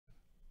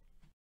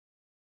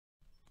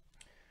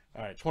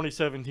All right,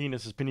 2017.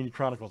 This is Panini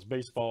Chronicles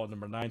Baseball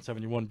number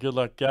 971. Good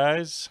luck,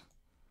 guys.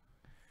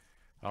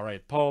 All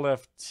right, Paul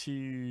F.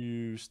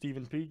 to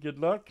Stephen P. Good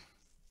luck.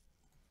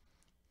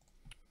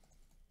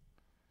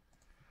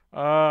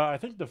 I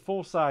think the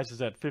full size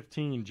is at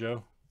 15,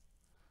 Joe.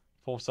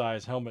 Full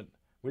size helmet.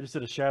 We just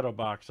did a shadow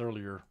box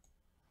earlier.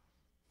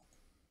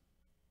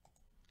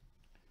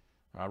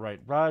 All right,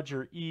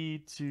 Roger E.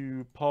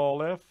 to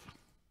Paul F.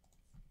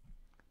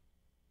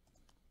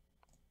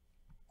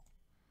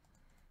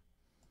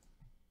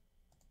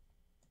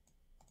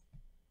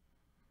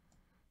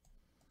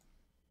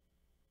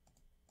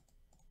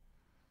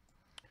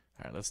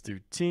 All right, let's do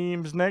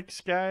teams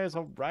next, guys.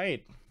 All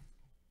right.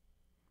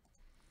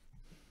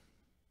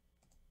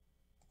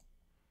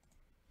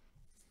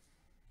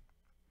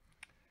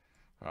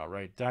 All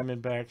right,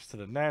 Diamondbacks to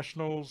the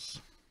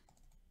Nationals.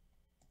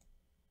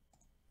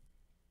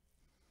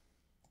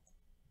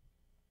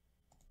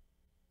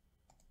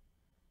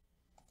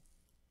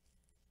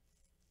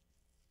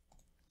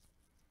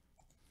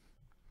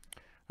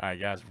 All right,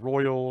 guys,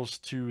 Royals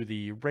to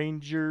the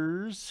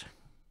Rangers.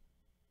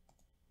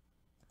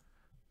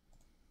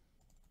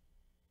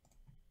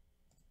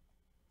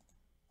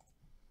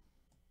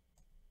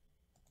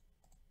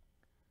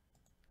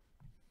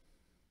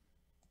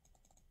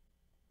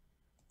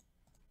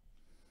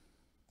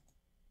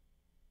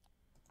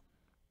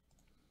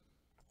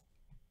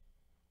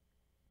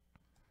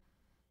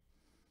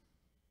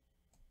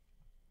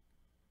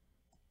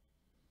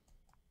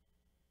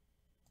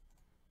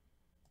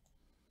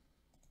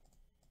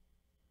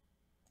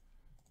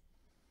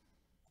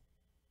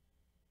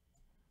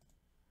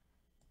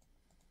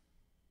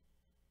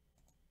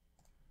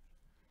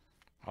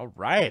 All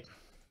right.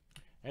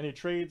 Any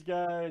trades,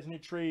 guys? Any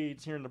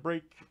trades here in the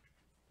break?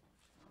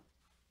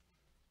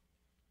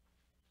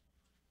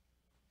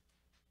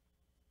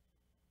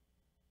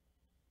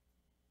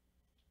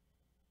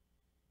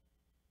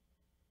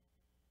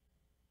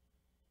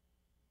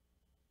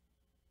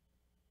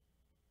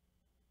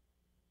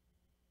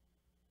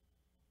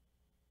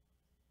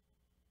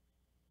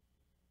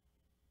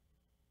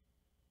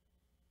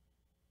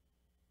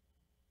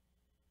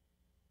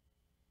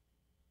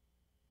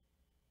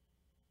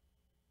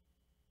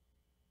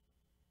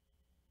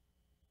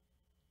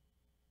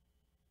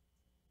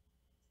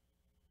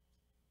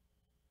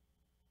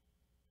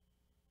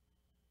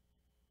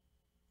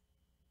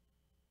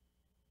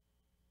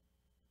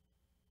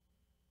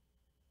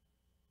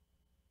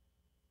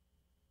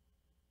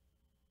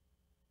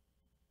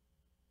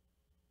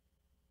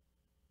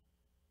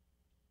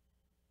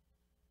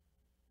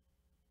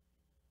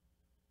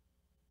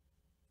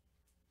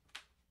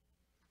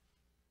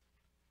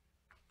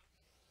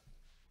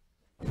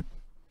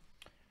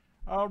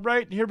 All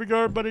right, here we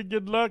go, everybody.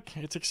 Good luck.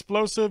 It's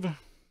explosive.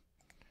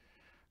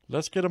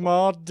 Let's get them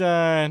all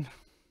done.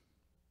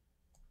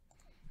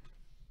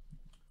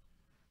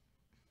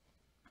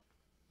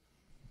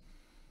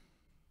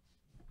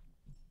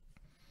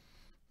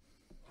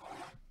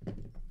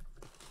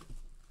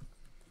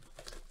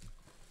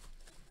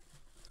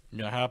 You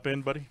gonna hop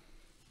in, buddy?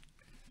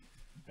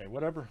 Hey,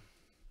 whatever.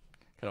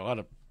 Got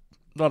a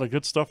lot of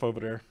good stuff over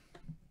there.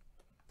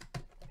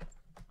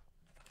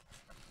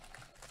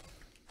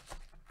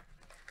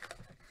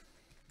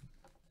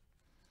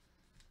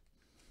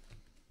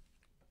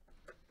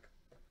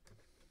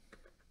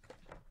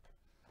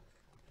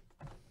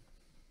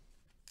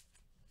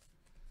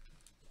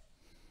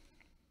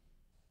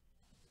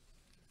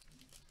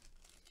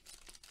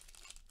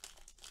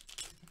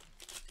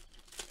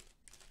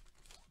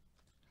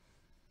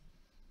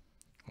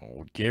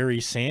 Oh,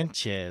 Gary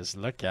Sanchez,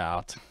 look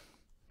out.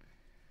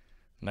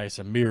 Nice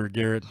Amir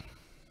Garrett.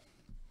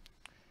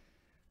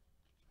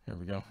 Here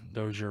we go.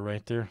 Dozier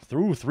right there.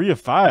 Through 3 of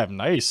 5.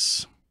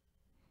 Nice.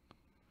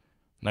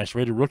 Nice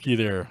rated rookie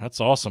there. That's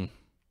awesome.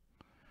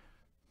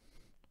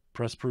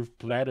 Press proof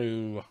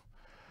Plato.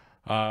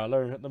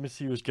 Let me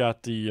see who's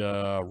got the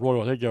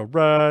Royal. There you go.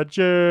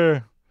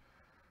 Roger.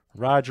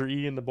 Roger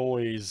E and the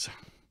boys.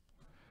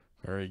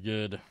 Very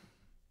good.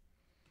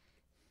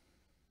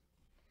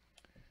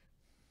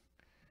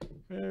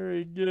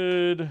 Very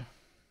good.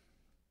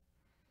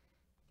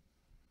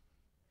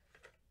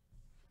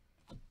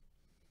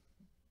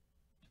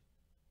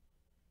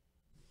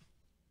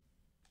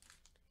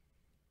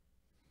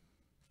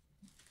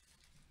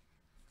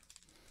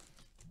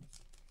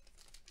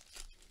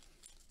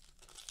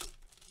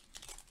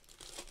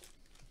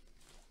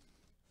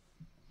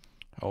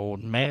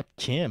 Old Matt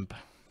Kemp.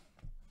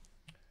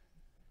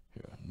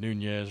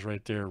 Nunez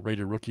right there,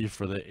 rated rookie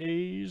for the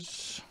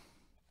A's.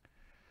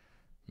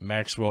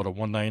 Maxwell to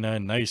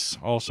 199. Nice.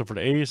 Also for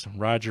the A's.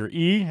 Roger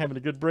E. having a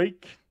good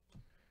break.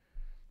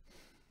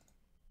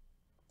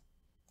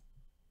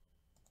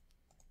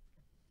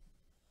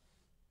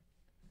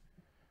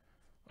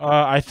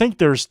 I think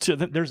there's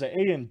an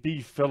A and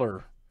B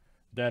filler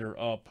that are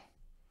up,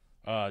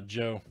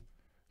 Joe.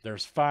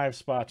 There's 5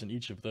 spots in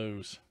each of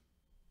those.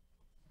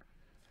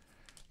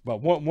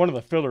 But one of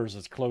the fillers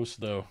is close,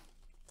 though.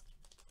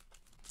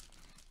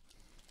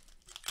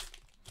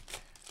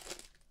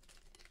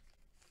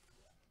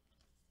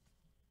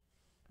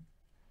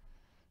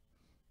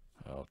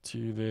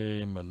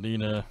 Altuve,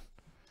 Molina.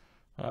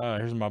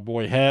 Here's my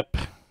boy Happ.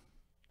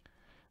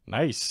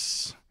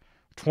 Nice.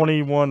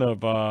 21 of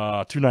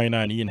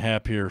 299 Ian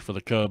Happ here for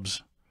the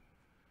Cubs.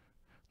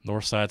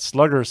 Northside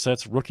Slugger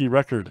sets rookie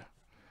record.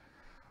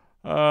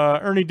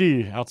 Ernie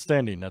D,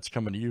 outstanding. That's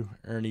coming to you,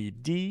 Ernie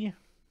D.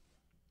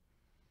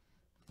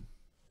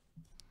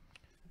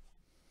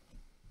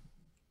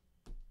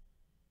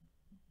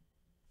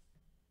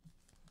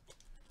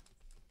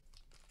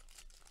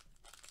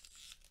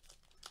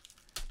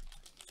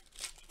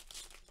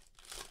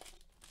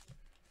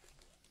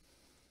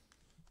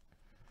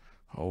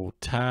 Oh,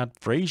 Todd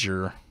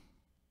Frazier.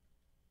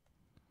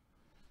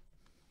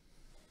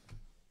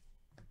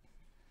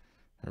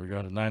 There we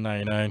go to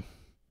 999.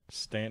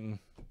 Stanton.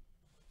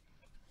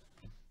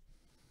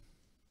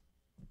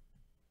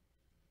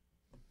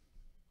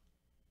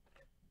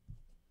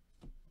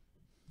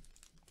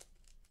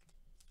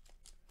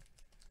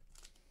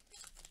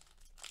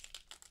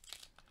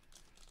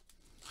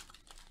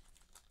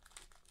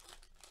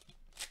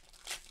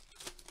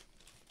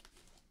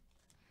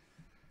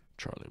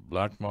 Charlie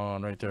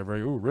Blackmon right there.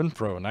 Ooh,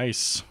 Renfroe.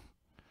 Nice.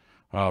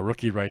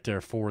 Rookie right there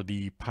for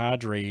the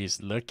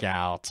Padres. Look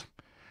out.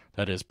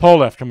 That is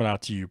Paul F. coming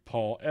out to you.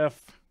 Paul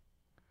F.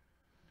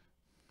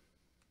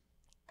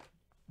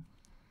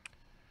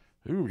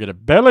 Ooh, we get a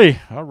belly.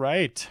 All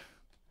right.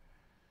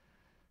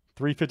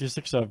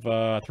 356 of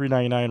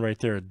 399 right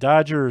there.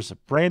 Dodgers.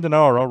 Brandon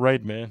R. All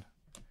right, man.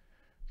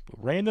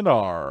 Brandon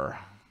R.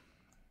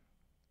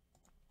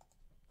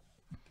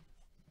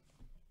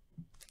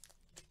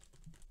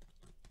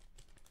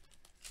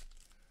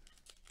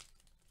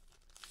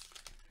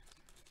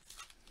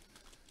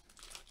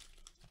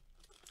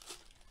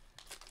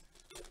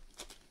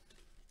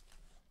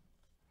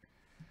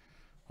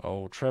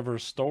 Oh, Trevor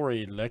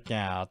Story, look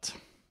out.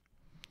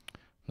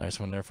 Nice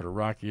one there for the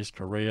Rockies.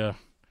 Correa.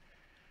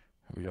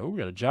 Here we go. We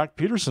got a Jock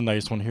Peterson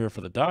nice one here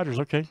for the Dodgers.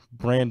 Okay.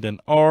 Brandon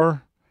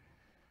R.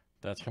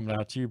 That's coming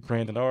out to you,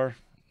 Brandon R.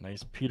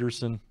 Nice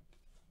Peterson.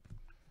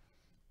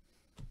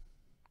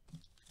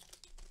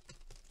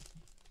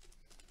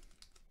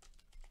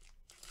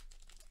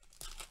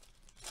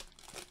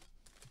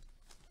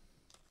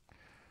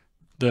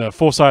 The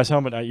full-size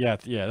helmet. Yeah,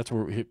 that's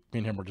where me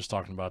and him were just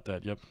talking about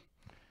that. Yep.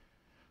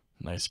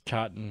 Nice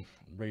cotton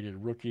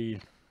rated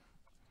rookie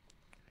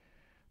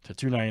to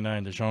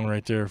 299. DeJong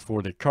right there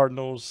for the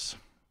Cardinals.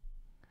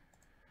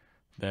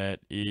 That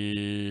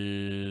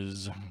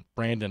is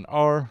Brandon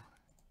R.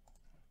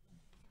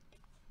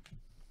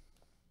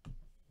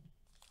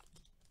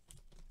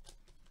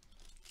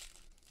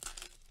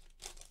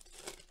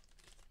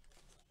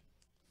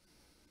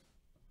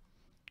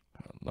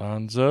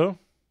 Alonzo.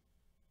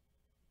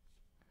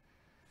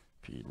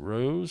 Pete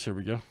Rose. Here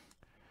we go.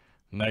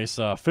 Nice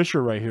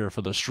Fisher right here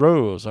for the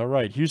Stros. All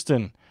right,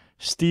 Houston,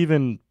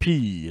 Stephen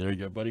P. There you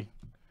go, buddy.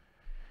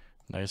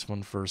 Nice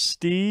one for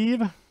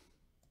Steve.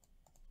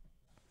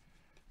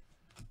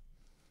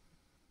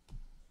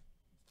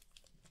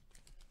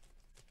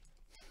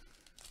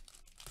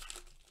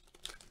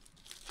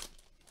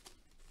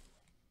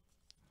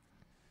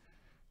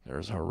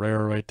 There's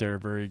Herrera right there.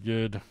 Very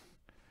good.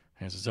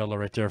 And Zella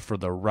right there for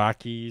the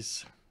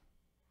Rockies.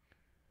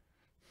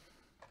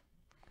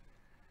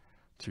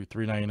 To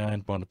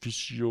 399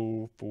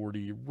 Bonifacio for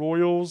the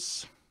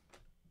Royals.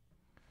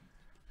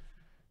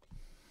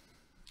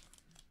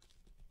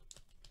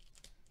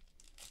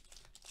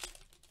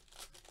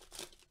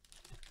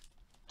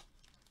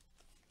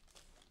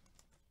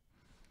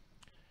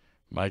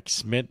 Mike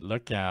Smith,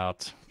 look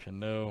out.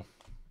 Cano.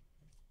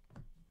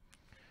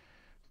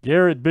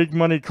 Garrett Big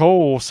Money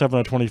Cole,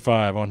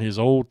 7/25 on his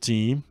old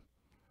team.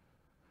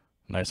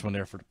 Nice one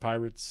there for the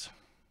Pirates.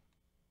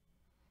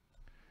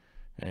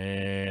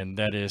 And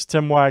that is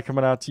Tim Y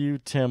coming out to you,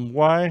 Tim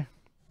Y.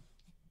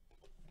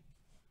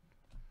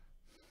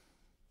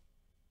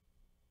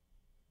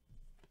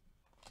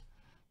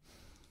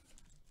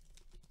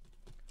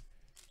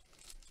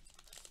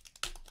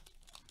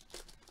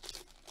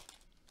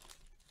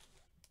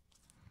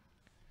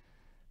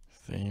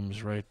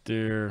 Themes right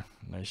there.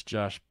 Nice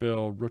Josh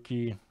Bell,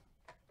 rookie.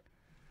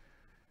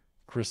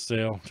 Chris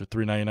Sale to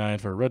 399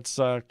 for Red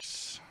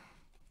Sox.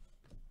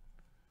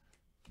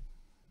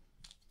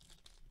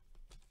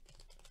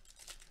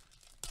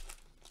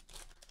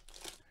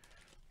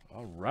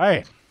 All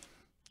right.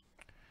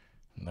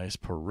 Nice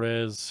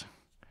Perez.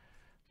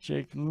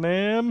 Jake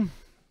Lamb.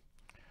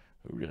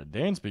 Ooh, we got a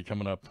Dansby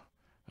coming up.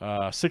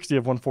 60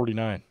 of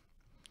 149.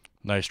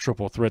 Nice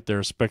triple threat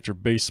there. Spectre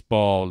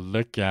Baseball.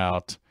 Look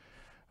out.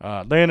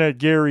 Atlanta,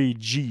 Gary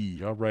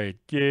G. All right,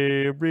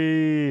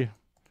 Gary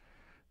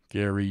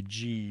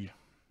G.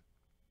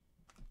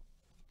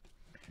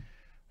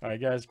 All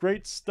right, guys,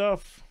 great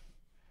stuff.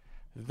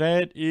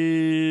 That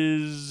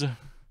is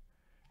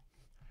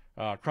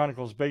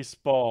Chronicles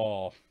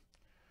Baseball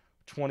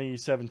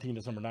 2017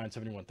 is number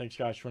 971. Thanks,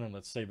 guys, for running.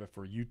 Let's save it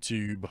for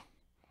YouTube.